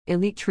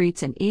Elite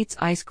Treats and Eats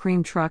Ice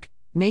Cream Truck,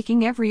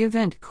 making every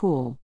event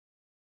cool.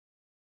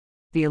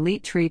 The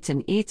Elite Treats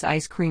and Eats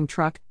Ice Cream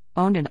Truck,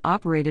 owned and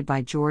operated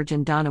by George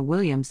and Donna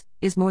Williams,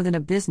 is more than a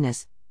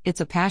business.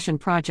 It's a passion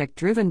project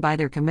driven by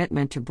their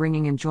commitment to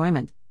bringing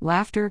enjoyment,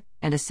 laughter,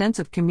 and a sense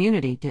of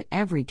community to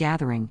every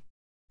gathering.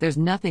 There's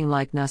nothing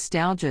like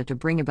nostalgia to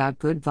bring about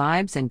good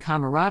vibes and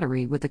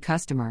camaraderie with the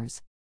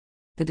customers.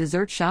 The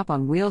dessert shop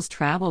on wheels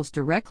travels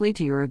directly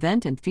to your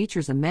event and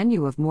features a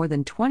menu of more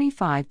than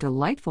 25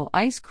 delightful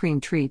ice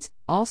cream treats,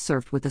 all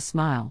served with a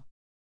smile.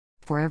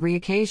 For every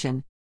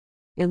occasion,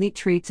 Elite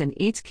Treats and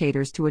Eats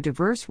caters to a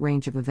diverse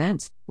range of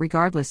events,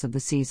 regardless of the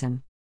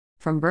season.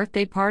 From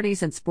birthday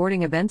parties and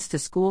sporting events to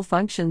school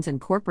functions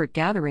and corporate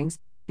gatherings,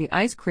 the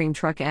ice cream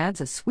truck adds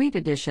a sweet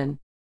addition.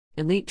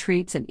 Elite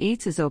Treats and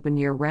Eats is open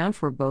year-round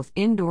for both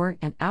indoor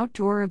and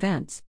outdoor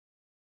events.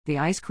 The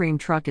ice cream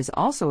truck is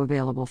also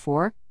available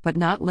for, but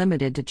not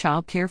limited to,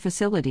 childcare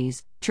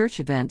facilities, church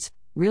events,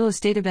 real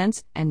estate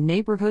events, and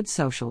neighborhood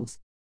socials.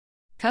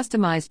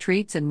 Customized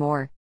treats and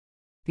more.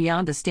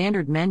 Beyond the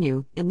standard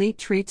menu, Elite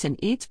Treats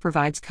and Eats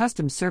provides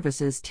custom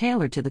services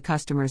tailored to the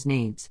customer's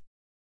needs.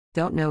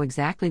 Don't know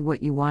exactly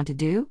what you want to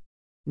do?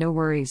 No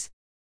worries.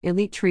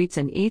 Elite Treats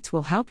and Eats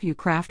will help you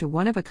craft a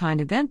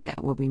one-of-a-kind event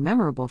that will be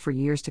memorable for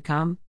years to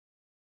come.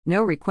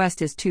 No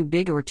request is too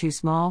big or too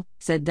small,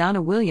 said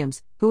Donna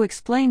Williams, who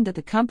explained that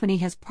the company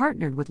has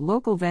partnered with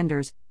local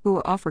vendors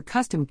who offer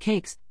custom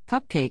cakes,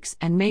 cupcakes,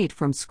 and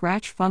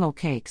made-from-scratch funnel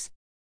cakes.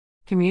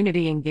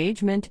 Community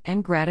engagement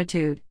and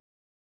gratitude.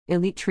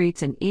 Elite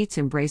Treats and Eats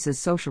embraces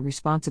social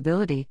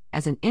responsibility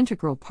as an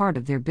integral part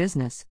of their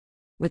business.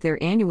 With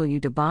their annual You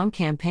Da Bomb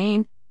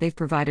campaign, they've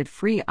provided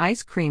free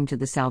ice cream to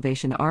the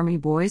Salvation Army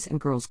Boys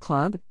and Girls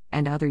Club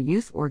and other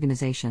youth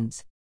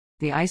organizations.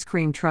 The ice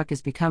cream truck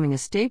is becoming a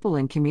staple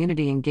in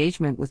community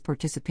engagement with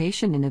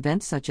participation in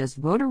events such as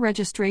voter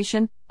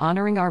registration,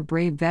 honoring our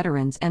brave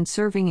veterans, and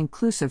serving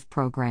inclusive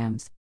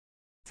programs.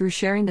 Through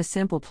sharing the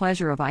simple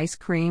pleasure of ice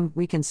cream,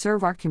 we can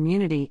serve our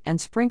community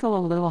and sprinkle a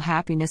little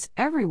happiness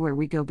everywhere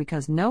we go,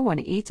 because no one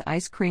eats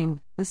ice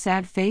cream with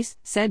sad face,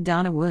 said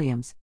Donna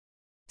Williams.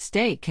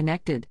 Stay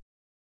connected.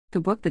 To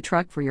book the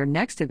truck for your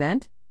next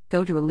event,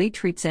 go to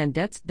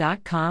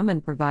EliteTreatsandEats.com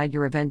and provide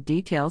your event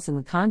details in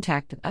the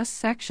Contact Us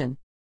section.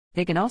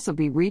 They can also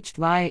be reached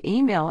via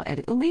email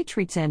at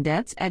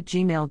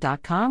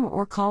EliteTreatsandEats@gmail.com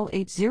or call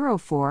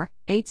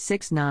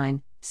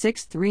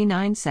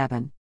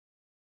 804-869-6397.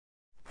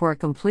 For a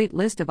complete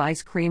list of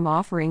ice cream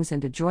offerings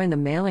and to join the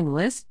mailing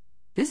list,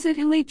 visit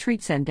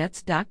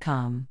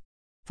EliteTreatsandEats.com.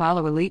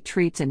 Follow Elite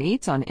Treats and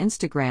Eats on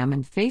Instagram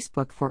and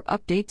Facebook for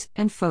updates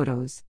and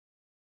photos.